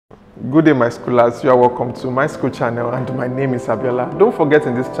Good day, my schoolers. You are welcome to my school channel, and my name is Abiola. Don't forget,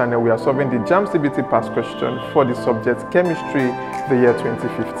 in this channel we are solving the JAMB CBT past question for the subject chemistry, the year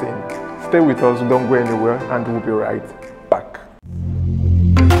 2015. Stay with us, don't go anywhere, and we'll be right back.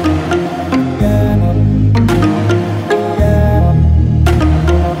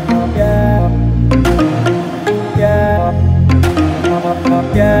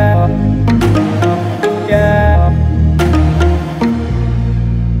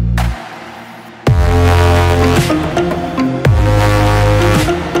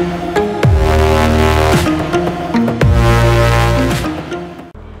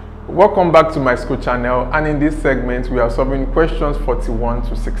 Welcome back to my school channel, and in this segment we are solving questions 41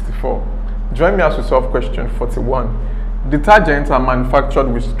 to 64. Join me as we solve question 41. Detergents are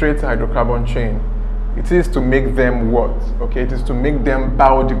manufactured with straight hydrocarbon chain. It is to make them what? Okay, it is to make them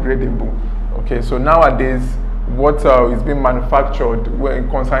biodegradable. Okay, so nowadays what is being manufactured when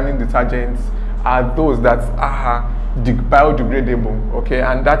concerning detergents are those that are biodegradable, okay,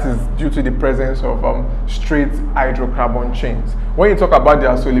 and that is due to the presence of straight hydrocarbon chains. When you talk about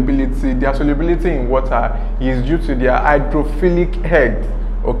their solubility in water is due to their hydrophilic head,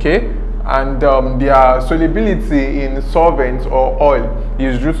 okay, and their solubility in solvents or oil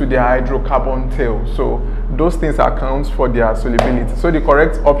is due to their hydrocarbon tail. So those things accounts for their solubility. So the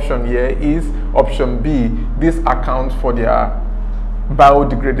correct option here is option B. This accounts for their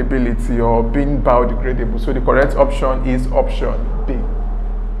biodegradability or being biodegradable. So the correct option is option B.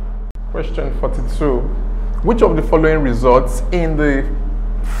 Question 42. Which of the following results in the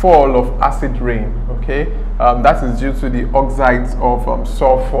fall of acid rain? Okay, that is due to the oxides of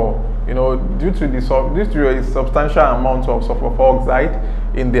sulfur. You know, due to a substantial amount of sulfur oxide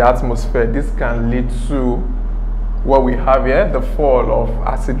in the atmosphere, this can lead to what we have here, the fall of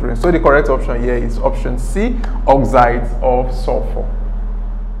acid rain. So the correct option here is option C, oxides of sulfur.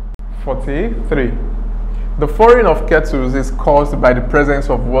 43. The fouring of kettles is caused by the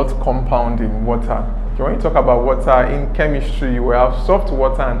presence of what compound in water? Okay, when you talk about water in chemistry, we have soft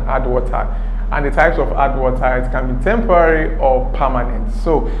water and hard water, and the types of hard water, it can be temporary or permanent.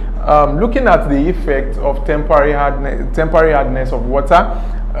 So looking at the effect of temporary hardness of water,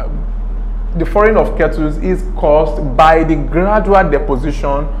 the fouring of kettles is caused by the gradual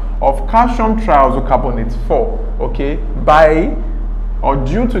deposition of calcium triisocarbonate 4, okay, by or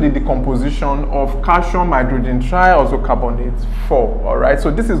due to the decomposition of calcium hydrogen triisocarbonate 4. All right, so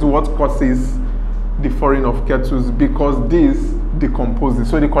this is what causes the fouring of kettles, because this decomposes.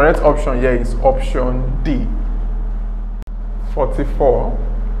 So the correct option here is option D. 44.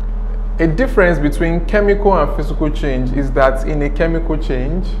 A difference between chemical and physical change is that in a chemical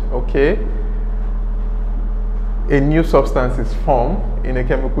change, okay, a new substance is formed. In a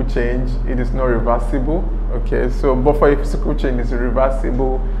chemical change, it is not reversible. Okay, so but for a physical change, it's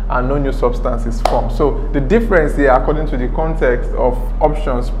reversible and no new substance is formed. So the difference here, according to the context of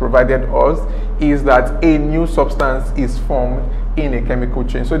options provided us, is that a new substance is formed in a chemical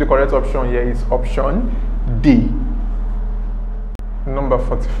change. So the correct option here is option D. Number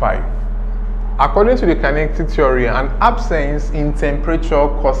 45. According to the kinetic theory, an absence in temperature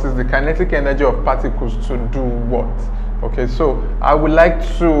causes the kinetic energy of particles to do what? Okay, so I would like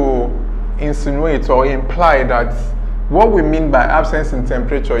to insinuate or imply that what we mean by absence in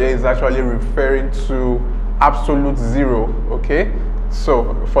temperature here is actually referring to absolute zero, okay?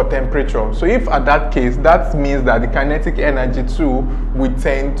 So for temperature, so if at that case, that means that the kinetic energy too will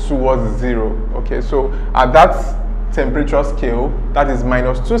tend towards zero, okay? So at that temperature scale, that is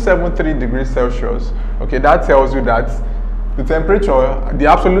minus 273 degrees Celsius, okay, that tells you that the temperature, the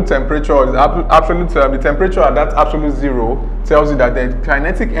absolute temperature, the temperature at that absolute zero tells you that the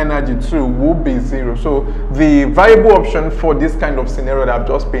kinetic energy too will be zero. So the viable option for this kind of scenario that I've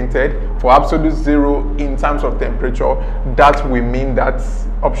just painted, for absolute zero in terms of temperature, that will mean that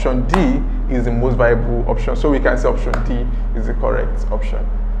option D is the most viable option. So we can say option D is the correct option.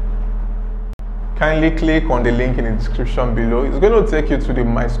 Kindly click on the link in the description below. It's going to take you to the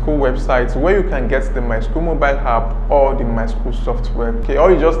Myschool website where you can get the Myschool mobile app or the Myschool software. Okay,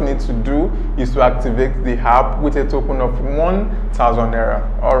 all you just need to do is to activate the app with a token of 1,000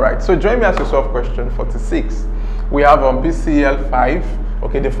 naira. All right, so join me as we solve question 46. We have on PCl5.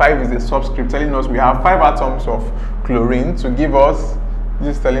 Okay, the 5 is a subscript telling us we have 5 atoms of chlorine to give us.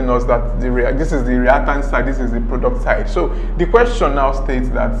 This is telling us that this is the reactant side, this is the product side. So the question now states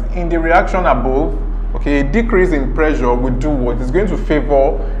that in the reaction above, okay, a decrease in pressure will do what? It's going to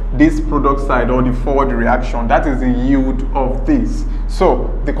favor this product side or the forward reaction. That is the yield of this.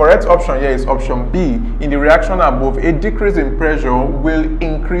 So the correct option here is option B. In the reaction above, a decrease in pressure will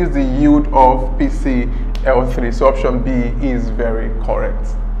increase the yield of PCl3. So option B is very correct.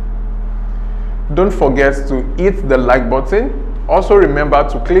 Don't forget to hit the like button. Also remember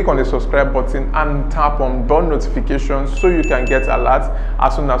to click on the subscribe button and tap on bell notifications so you can get alerts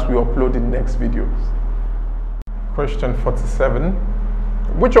as soon as we upload the next videos. Question 47.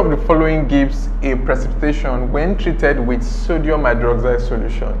 Which of the following gives a precipitation when treated with sodium hydroxide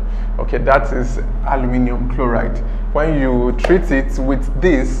solution? Okay, that is aluminum chloride. When you treat it with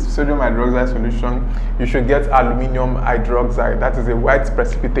this sodium hydroxide solution, you should get aluminum hydroxide. That is a white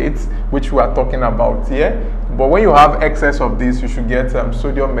precipitate, which we are talking about here. But when you have excess of this, you should get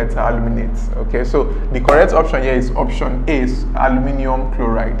sodium metaluminate. Okay, so the correct option here is option A, is aluminum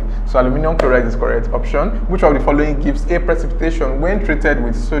chloride. So aluminum chloride is correct option. Which of the following gives a precipitation when treated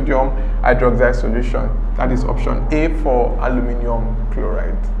with sodium hydroxide solution? That is option A for aluminum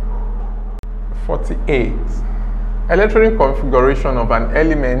chloride. 48. Electronic configuration of an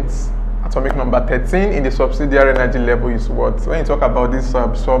element, atomic number 13 in the subsidiary energy level is what? When you talk about these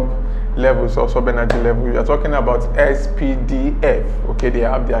sub-levels or sub-energy level, you are talking about SPDF. Okay, they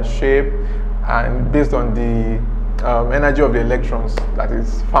have their shape and based on the energy of the electrons that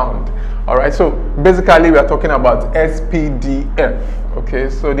is found. Alright, so basically we are talking about SPDF. Okay,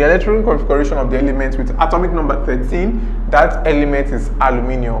 so the electronic configuration of the element with atomic number 13, that element is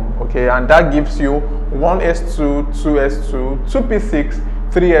aluminium. Okay, and that gives you 1s2, 2s2, 2p6,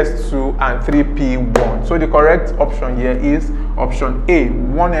 3s2 and 3p1. So the correct option here is option A,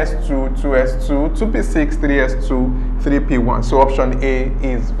 1s2, 2s2, 2p6, 3s2, 3p1. So option A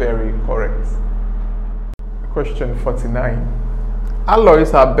is very correct. Question 49.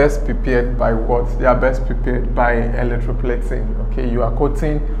 Alloys are best prepared by what? They are best prepared by electroplating. Okay, you are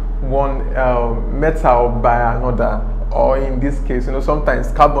coating one metal by another, or in this case,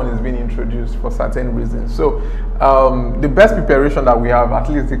 sometimes carbon is being introduced for certain reasons. So the best preparation that we have, at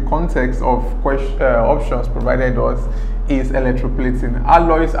least the context of options provided us, is electroplating.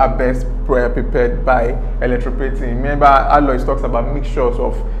 Alloys are best prepared by electroplating. Remember, alloys talks about mixtures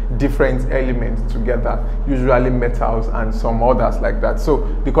of different elements together, usually metals and some others like that. So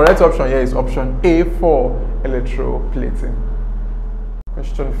the correct option here is option A for electroplating.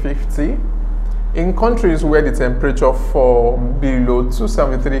 Question 50. In countries where the temperature falls below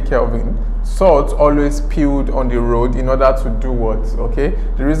 273 Kelvin, salt always spilled on the road in order to do what? Okay,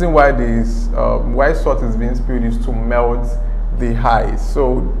 the reason why this why salt is being spilled is to melt the ice.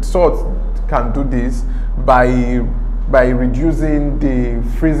 So salt can do this by reducing the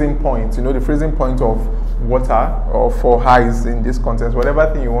freezing point. The freezing point of water, or for ice in this context, whatever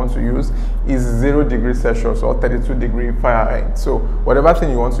thing you want to use is 0 degrees Celsius or 32 degrees Fahrenheit. So whatever thing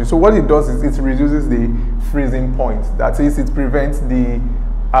you want to use. So what it does is it reduces the freezing point. That is, it prevents the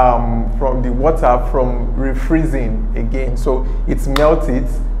from the water from refreezing again. So it melts it,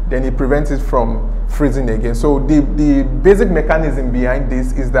 then it prevents it from freezing again. So the basic mechanism behind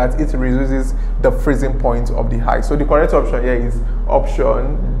this is that it reduces the freezing point of the ice. So the correct option here is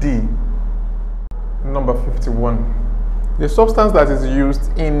option D. Number 51. The substance that is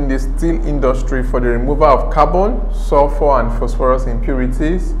used in the steel industry for the removal of carbon, sulfur and phosphorus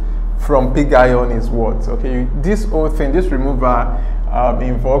impurities from pig iron is what? Okay, this whole thing, this removal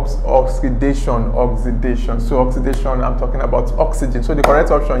involves oxidation. So oxidation, I'm talking about oxygen. So the correct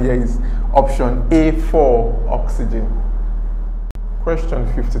option here is option A for oxygen. Question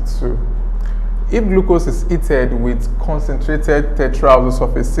 52. If glucose is heated with concentrated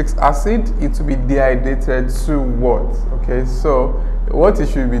tetraisosulfate 6 acid, it will be dehydrated to what? Okay, so what it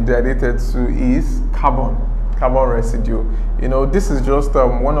should be dehydrated to is carbon residue. This is just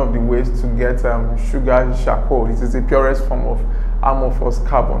one of the ways to get sugar charcoal. It is the purest form of amorphous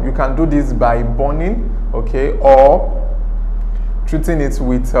carbon. You can do this by burning, okay, or treating it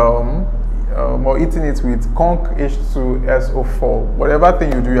with or eating it with conc H2SO4. Whatever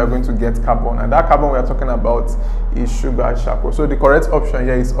thing you do, you are going to get carbon, and that carbon we are talking about is sugar charcoal. So the correct option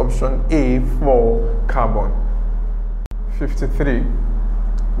here is option A for carbon. 53.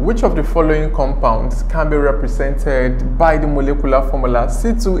 Which of the following compounds can be represented by the molecular formula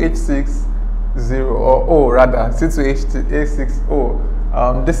C2H60 C2H6O?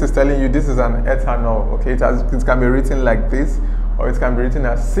 This is telling you this is an ethanol. Okay, it can be written like this, or it can be written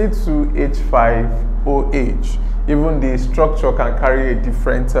as C2H5OH. Even the structure can carry a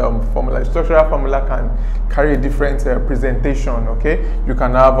different formula. The structural formula can carry a different presentation. Okay, you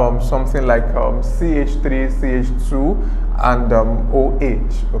can have something like CH3, CH2, and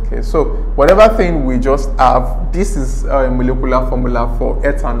OH. Okay, so whatever thing we just have, this is a molecular formula for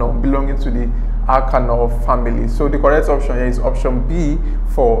ethanol belonging to the alkanol family. So the correct option here is option B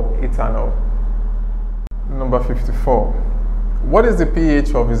for ethanol. Number 54. What is the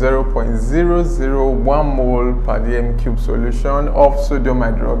pH of 0.001 mole per dm cube solution of sodium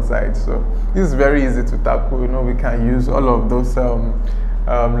hydroxide? So this is very easy to tackle. You know, we can use all of those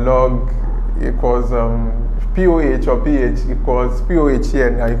log equals POH, or pH equals POH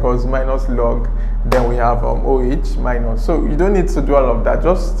here now equals minus log, then we have OH minus. So you don't need to do all of that.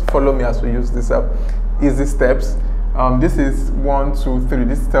 Just follow me as we use this easy steps. This is 1, 2, 3.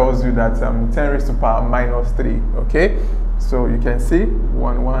 This tells you that 10 raised to power minus 3. Okay, so you can see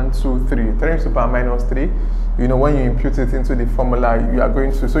 1, 1, 2, 3. 10 raised to power minus 3. You know, when you impute it into the formula, you are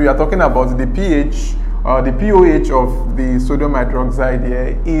going to. So you are talking about the pH, the POH of the sodium hydroxide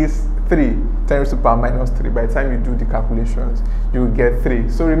here is 3. 10 raised to power minus 3. By the time you do the calculations, you will get 3.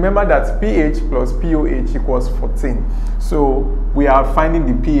 So remember that pH plus POH equals 14. So we are finding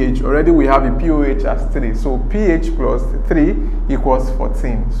the pH. Already we have the POH as 3. So pH plus 3 equals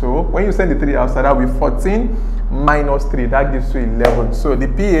 14. So when you send the 3 outside, that will be 14 minus 3. That gives you 11. So the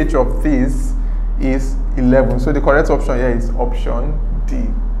pH of this is 11. So the correct option here is option D.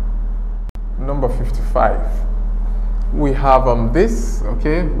 Number 55. We have this,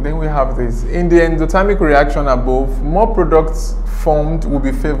 okay, then we have this. In the endothermic reaction above, more products formed will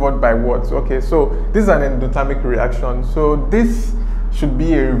be favored by what? Okay, so this is an endothermic reaction, so this should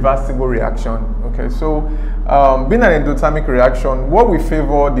be a reversible reaction. Okay, so being an endothermic reaction, what we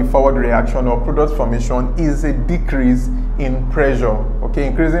favor the forward reaction or product formation is a decrease in pressure. Okay,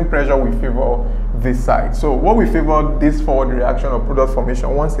 increasing pressure we favor this side. So what we favor this forward reaction or product formation,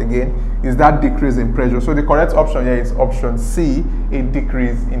 once again, is that decrease in pressure. So the correct option here is option C, a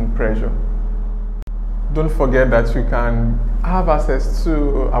decrease in pressure. Don't forget that you can have access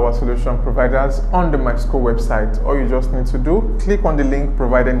to our solution providers on the Myschool website. All you just need to do, click on the link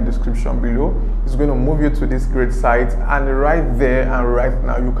provided in the description below. It's going to move you to this great site, and right there and right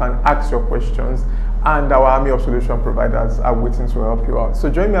now you can ask your questions, and our army of solution providers are waiting to help you out. So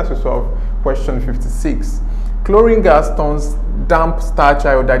join me as we solve question 56. Chlorine gas turns damp starch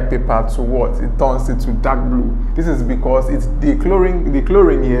iodide paper to what? It turns it to dark blue. This is because it's the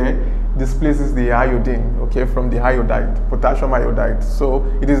chlorine here displaces the iodine, okay, from the iodide, potassium iodide. So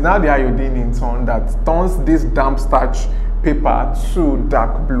it is now the iodine in turn that turns this damp starch paper to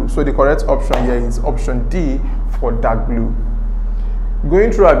dark blue. So the correct option here is option D for dark blue.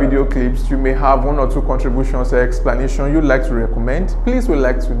 Going through our video clips, you may have 1 or 2 contributions or explanation you'd like to recommend. Please, we'd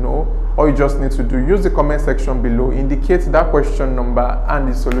like to know. All you just need to do, use the comment section below, indicate that question number and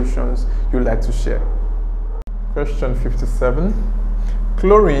the solutions you'd like to share. Question 57.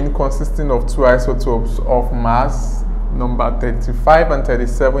 Chlorine, consisting of 2 isotopes of mass number 35 and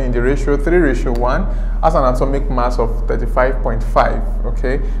 37 in the ratio 3:1, has an atomic mass of 35.5.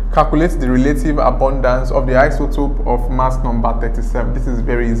 Okay, calculate the relative abundance of the isotope of mass number 37. This is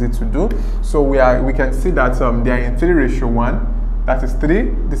very easy to do. So we can see that they are in 3:1. That is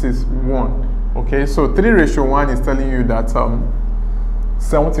 3. This is 1. Okay, so 3:1 is telling you that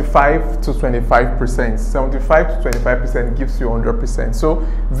 75 to 25%. 75 to 25% gives you 100%. So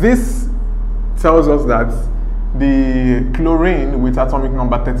this tells us that the chlorine with atomic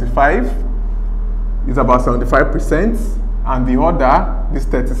number 35 is about 75%, and the other, this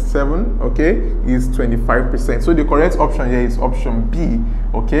 37, okay, is 25%. So the correct option here is option B.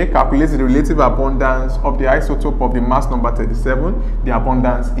 Okay, calculate the relative abundance of the isotope of the mass number 37. The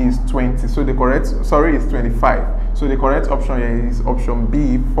abundance is 20. So the correct, sorry, is 25. So the correct option here is option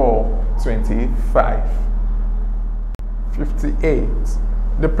B for 25. 58.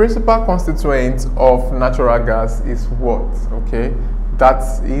 The principal constituent of natural gas is what? Okay, that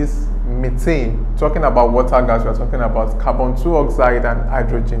is methane. Talking about water gas, we are talking about carbon dioxide and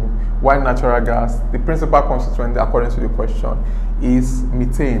hydrogen. While natural gas, the principal constituent, according to the question, is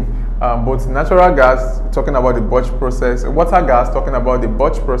methane. But natural gas, talking about the Birch process, water gas, talking about the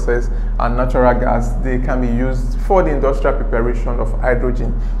Birch process, and natural gas, they can be used for the industrial preparation of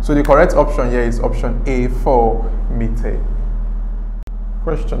hydrogen. So the correct option here is option A for methane.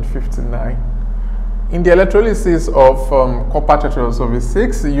 Question 59. In the electrolysis of copper tetrasulfate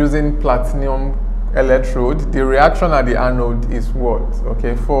 6 using platinum electrode, the reaction at the anode is what?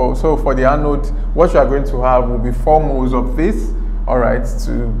 Okay, so for the anode, what you are going to have will be 4 moles of this, all right,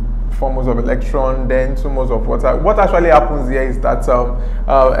 to 4 moles of electron, then 2 moles of water. What actually happens here is that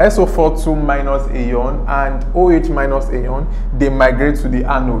SO42 minus ion and OH minus ion, they migrate to the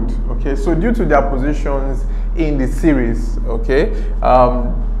anode. Okay, so due to their positions in the series, okay,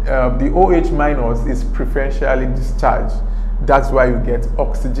 the OH minus is preferentially discharged. That's why you get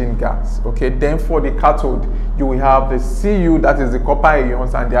oxygen gas. Okay, then for the cathode, you will have the Cu, that is the copper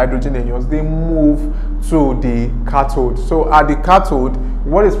ions, and the hydrogen ions. They move to the cathode. So at the cathode,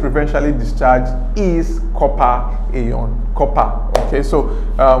 what is preferentially discharged is copper ion. copper. Okay, so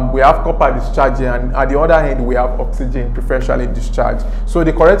we have copper discharging, and at the other end we have oxygen preferentially discharged. So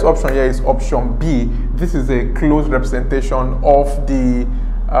the correct option here is option B. This is a close representation of the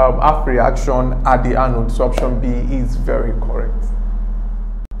half reaction at the anode. So option B is very correct.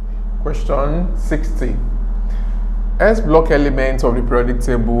 Question 60. S-block elements of the periodic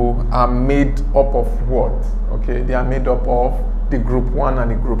table are made up of what? Okay, they are made up of the group 1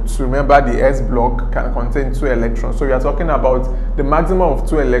 and the group 2. Remember, the S block can contain 2 electrons. So we are talking about the maximum of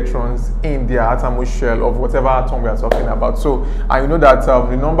 2 electrons in the atomose shell of whatever atom we are talking about. So, and you know that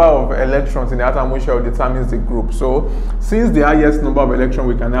the number of electrons in the atomose shell determines the group. So since the highest number of electrons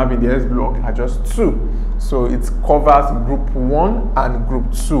we can have in the S block are just 2, so it covers group 1 and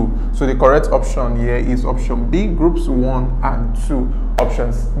group 2. So the correct option here is option B, groups 1 and 2.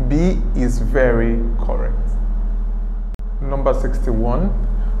 Option B is very correct. Number 61.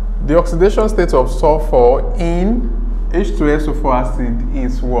 The oxidation state of sulfur in H2SO4 acid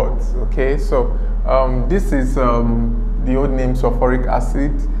is what? Okay, so this is the old name sulfuric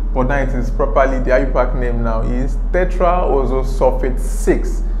acid, but now it is properly, the IUPAC name now is tetraozosulfate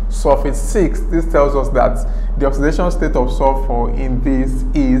 6. Sulfate 6, this tells us that the oxidation state of sulfur in this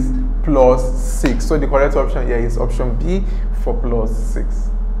is +6. So the correct option here is option B for +6.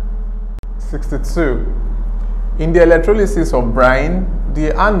 62. In the electrolysis of brine,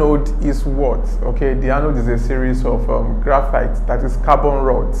 the anode is what? Okay, the anode is a series of graphite, that is carbon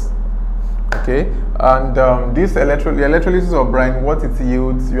rods. Okay, and the electrolysis of brine, what it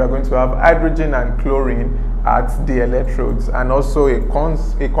yields, you are going to have hydrogen and chlorine at the electrodes, and also a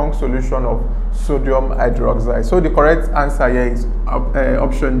conc solution of sodium hydroxide. So the correct answer here is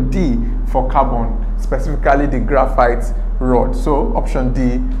option D for carbon, specifically the graphite rod. So option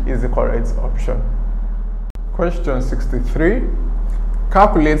D is the correct option. Question 63.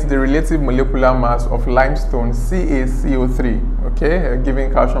 Calculate the relative molecular mass of limestone CaCO3. Okay,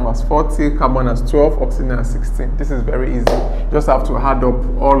 giving calcium as 40, carbon as 12, oxygen as 16. This is very easy. You just have to add up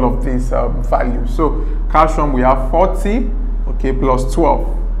all of these values. So calcium, we have 40, okay, plus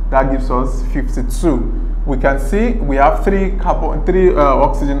 12. That gives us 52. We can see we have 3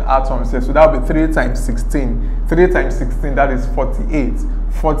 oxygen atoms here, so that will be 3 times 16. 3 times 16, that is 48.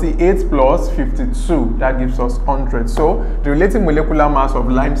 48 plus 52, that gives us 100. So the relative molecular mass of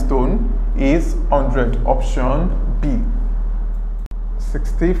limestone is 100, option B.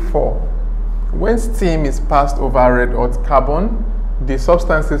 64. When steam is passed over red hot carbon, the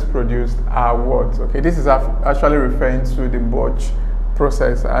substances produced are what? Okay, this is actually referring to the Borch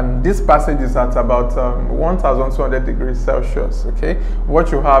process, and this passage is at about 1200 degrees Celsius. Okay, what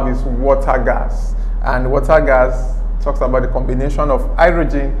you have is water gas, and water gas talks about the combination of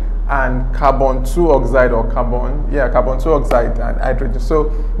hydrogen and carbon 2 oxide or carbon 2 oxide and hydrogen.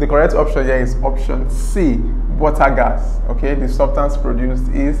 So the correct option here is option C, water gas. Okay, the substance produced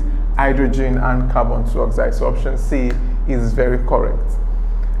is hydrogen and carbon 2 oxide. So option C is very correct.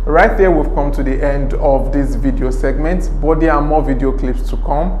 Right there, we've come to the end of this video segment, but there are more video clips to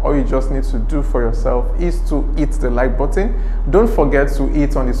come. All you just need to do for yourself is to hit the like button. Don't forget to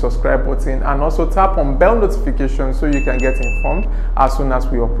hit on the subscribe button, and also tap on bell notification so you can get informed as soon as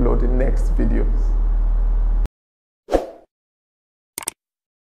we upload the next videos.